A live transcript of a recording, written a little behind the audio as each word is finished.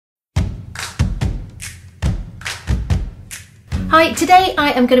Hi, today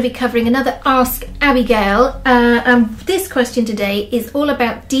I am going to be covering another Ask Abigail. This question today is all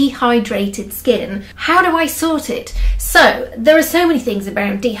about dehydrated skin. How do I sort it? So, there are so many things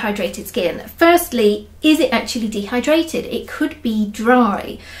about dehydrated skin. Firstly, is it actually dehydrated? It could be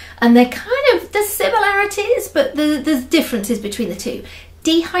dry. And there's similarities, but there's differences between the two.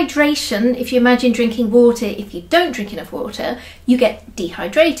 Dehydration, if you imagine drinking water, if you don't drink enough water, you get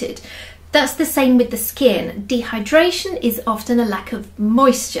dehydrated. That's the same with the skin. Dehydration is often a lack of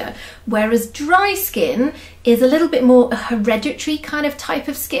moisture, whereas dry skin is a little bit more a hereditary kind of type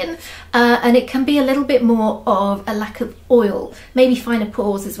of skin, and it can be a little bit more of a lack of oil, maybe finer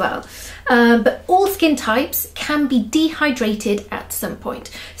pores as well. But all skin types can be dehydrated at some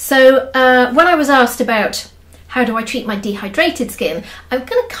point. So when I was asked about how do I treat my dehydrated skin, I'm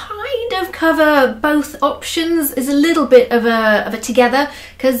going to kind of cover both options as a little bit of a together,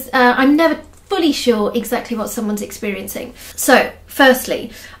 because I'm never fully sure exactly what someone's experiencing. So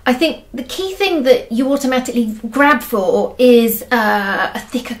firstly, I think the key thing that you automatically grab for is a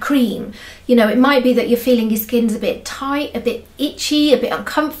thicker cream. You know, it might be that you're feeling your skin's a bit tight, a bit itchy, a bit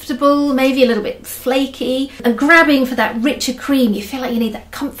uncomfortable, maybe a little bit flaky, and grabbing for that richer cream, you feel like you need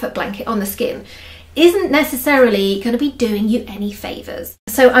that comfort blanket on the skin, isn't necessarily going to be doing you any favours.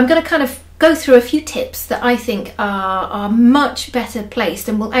 So I'm going to kind of go through a few tips that I think are much better placed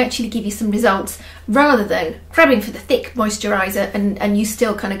and will actually give you some results, rather than grabbing for the thick moisturiser and you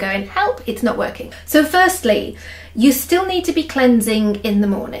still kind of going, help, it's not working. So firstly, you still need to be cleansing in the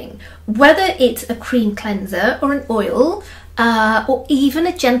morning, whether it's a cream cleanser or an oil, or even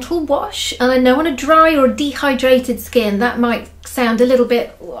a gentle wash. And I know on a dry or dehydrated skin that might sound a little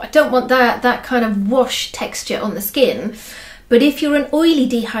bit, oh, I don't want that kind of wash texture on the skin. But if you're an oily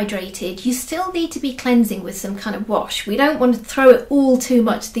dehydrated, you still need to be cleansing with some kind of wash. We don't want to throw it all too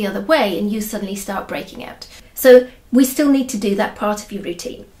much the other way and you suddenly start breaking out. So we still need to do that part of your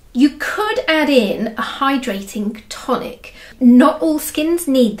routine. You could add in a hydrating tonic. Not all skins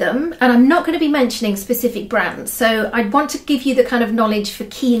need them, and I'm not going to be mentioning specific brands, so I'd want to give you the kind of knowledge for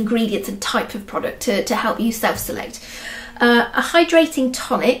key ingredients and type of product to help you self-select. A hydrating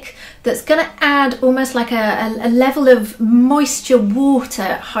tonic that's going to add almost like a level of moisture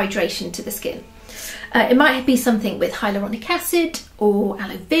water hydration to the skin. It might be something with hyaluronic acid or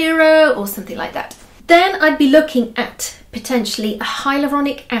aloe vera or something like that. Then I'd be looking at potentially a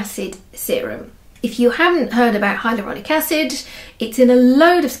hyaluronic acid serum. If you haven't heard about hyaluronic acid, it's in a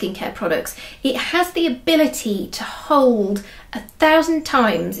load of skincare products. It has the ability to hold 1,000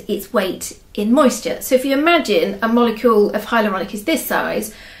 times its weight in moisture. So if you imagine a molecule of hyaluronic is this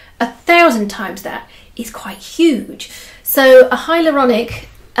size, 1,000 times that is quite huge. So a hyaluronic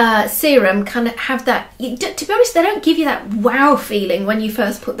serum can have that, to be honest, they don't give you that wow feeling when you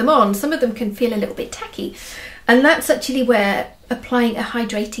first put them on. Some of them can feel a little bit tacky. And that's actually where applying a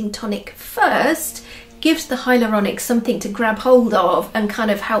hydrating tonic first gives the hyaluronic something to grab hold of and kind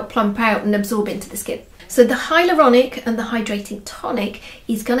of help plump out and absorb into the skin. So the hyaluronic and the hydrating tonic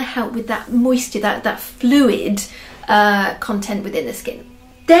is going to help with that moisture, that fluid content within the skin.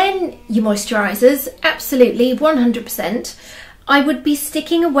 Then your moisturisers, absolutely 100%. I would be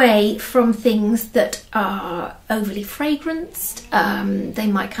sticking away from things that are overly fragranced. They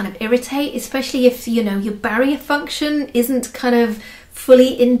might kind of irritate, especially if, you know, your barrier function isn't kind of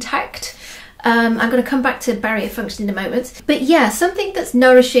fully intact. I'm going to come back to barrier function in a moment. But yeah, something that's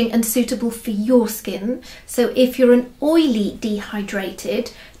nourishing and suitable for your skin. So if you're an oily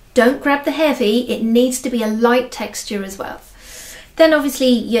dehydrated, don't grab the heavy. It needs to be a light texture as well. Then obviously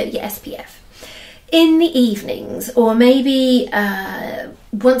your SPF. In the evenings, or maybe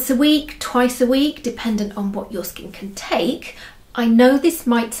once a week, twice a week, dependent on what your skin can take. I know this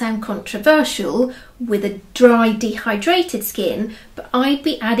might sound controversial with a dry, dehydrated skin, but I'd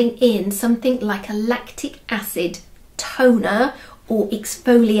be adding in something like a lactic acid toner or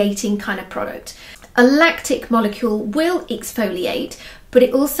exfoliating kind of product. A lactic molecule will exfoliate, but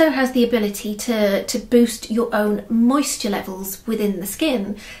it also has the ability to boost your own moisture levels within the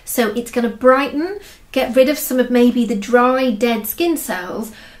skin. So it's going to brighten, get rid of some of maybe the dry, dead skin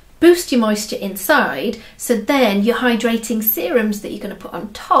cells, boost your moisture inside, so then your hydrating serums that you're going to put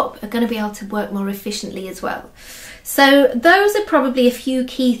on top are going to be able to work more efficiently as well. So those are probably a few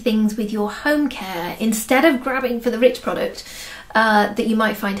key things with your home care, instead of grabbing for the rich product, that you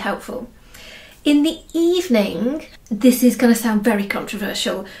might find helpful. In the evening, this is going to sound very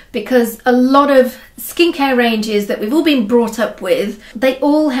controversial, because a lot of skincare ranges that we've all been brought up with, they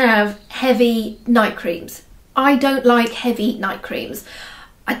all have heavy night creams. I don't like heavy night creams.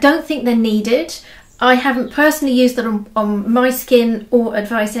 I don't think they're needed. I haven't personally used them on my skin or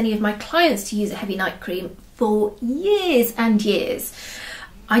advised any of my clients to use a heavy night cream for years and years.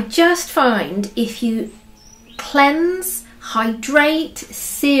 I just find if you cleanse, hydrate,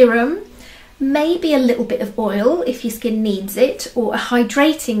 serum, maybe a little bit of oil if your skin needs it, or a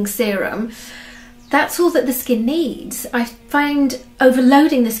hydrating serum, that's all that the skin needs. I find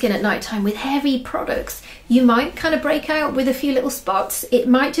overloading the skin at night time with heavy products, you might kind of break out with a few little spots. It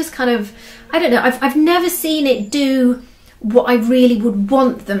might just kind of, I don't know, I've never seen it do what I really would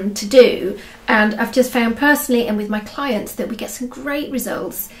want them to do. And I've just found personally and with my clients that we get some great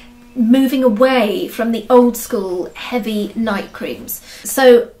results moving away from the old school heavy night creams.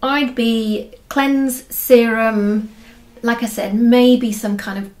 So I'd be cleanse, serum, like I said, maybe some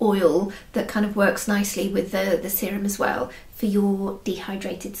kind of oil that kind of works nicely with the serum as well for your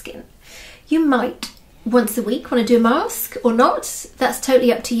dehydrated skin. You might once a week want to do a mask or not. That's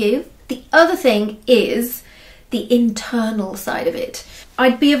totally up to you. The other thing is the internal side of it.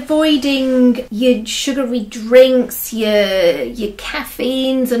 I'd be avoiding your sugary drinks, your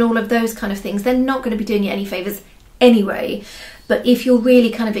caffeines and all of those kind of things. They're not going to be doing you any favours anyway. But if you're really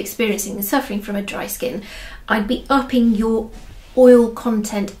kind of experiencing and suffering from a dry skin, I'd be upping your oil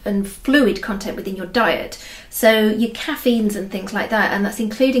content and fluid content within your diet. So your caffeines and things like that, and that's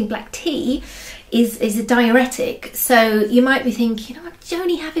including black tea, is a diuretic. So you might be thinking, I'm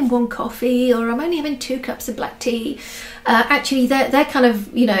only having 1 coffee, or I'm only having 2 cups of black tea. Actually, they're kind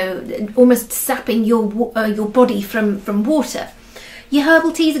of, you know, almost sapping your body from water. Your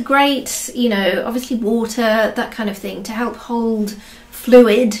herbal teas are great, you know, obviously water, that kind of thing, to help hold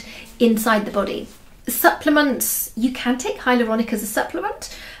fluid inside the body. Supplements, you can take hyaluronic as a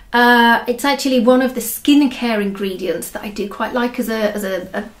supplement. It's actually one of the skincare ingredients that I do quite like as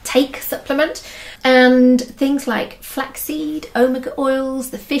a take supplement. And things like flaxseed, omega oils,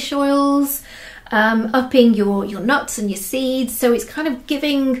 the fish oils, upping your nuts and your seeds. So it's kind of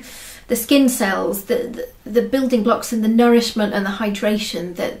giving the skin cells the building blocks and the nourishment and the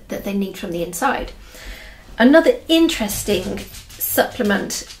hydration that they need from the inside. Another interesting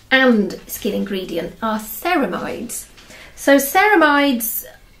supplement and skin ingredient are ceramides. So ceramides,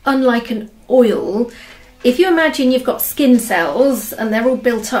 unlike an oil, if you imagine you've got skin cells and they're all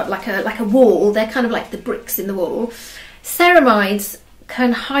built up like a wall, they're kind of like the bricks in the wall. Ceramides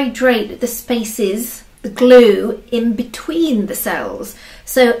can hydrate the spaces, the glue in between the cells.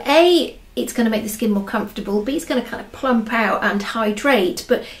 So A, it's going to make the skin more comfortable, B, it's going to kind of plump out and hydrate,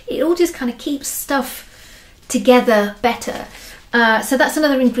 but it all just kind of keeps stuff together better. So that's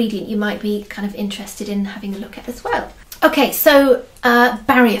another ingredient you might be kind of interested in having a look at as well. Okay, so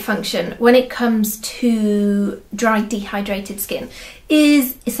barrier function when it comes to dry dehydrated skin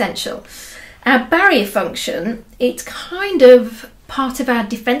is essential. Our barrier function, it's kind of part of our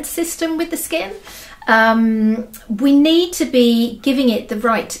defense system with the skin. We need to be giving it the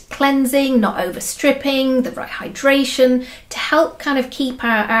right cleansing, not overstripping, the right hydration to help kind of keep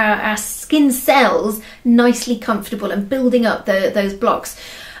our skin cells nicely comfortable and building up those blocks.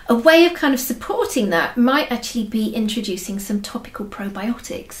 A way of kind of supporting that might actually be introducing some topical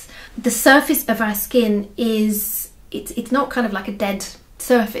probiotics. The surface of our skin it's not kind of like a dead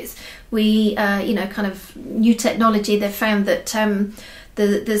surface. We, you know, kind of new technology, they've found that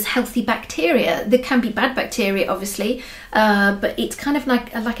there's healthy bacteria. There can be bad bacteria, obviously, but it's kind of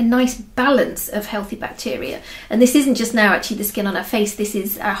like a nice balance of healthy bacteria. And this isn't just now actually the skin on our face, this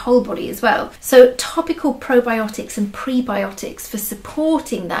is our whole body as well. So topical probiotics and prebiotics for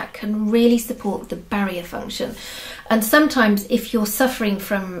supporting that can really support the barrier function. And sometimes if you're suffering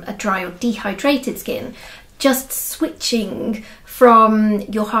from a dry or dehydrated skin, just switching from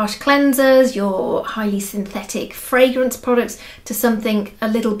your harsh cleansers, your highly synthetic fragrance products to something a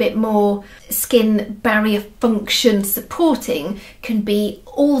little bit more skin barrier function supporting can be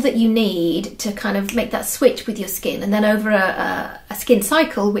all that you need to kind of make that switch with your skin. And then over a skin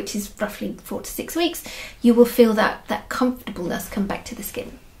cycle, which is roughly 4 to 6 weeks, you will feel that comfortableness come back to the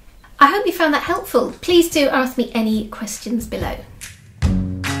skin. I hope you found that helpful. Please do ask me any questions below.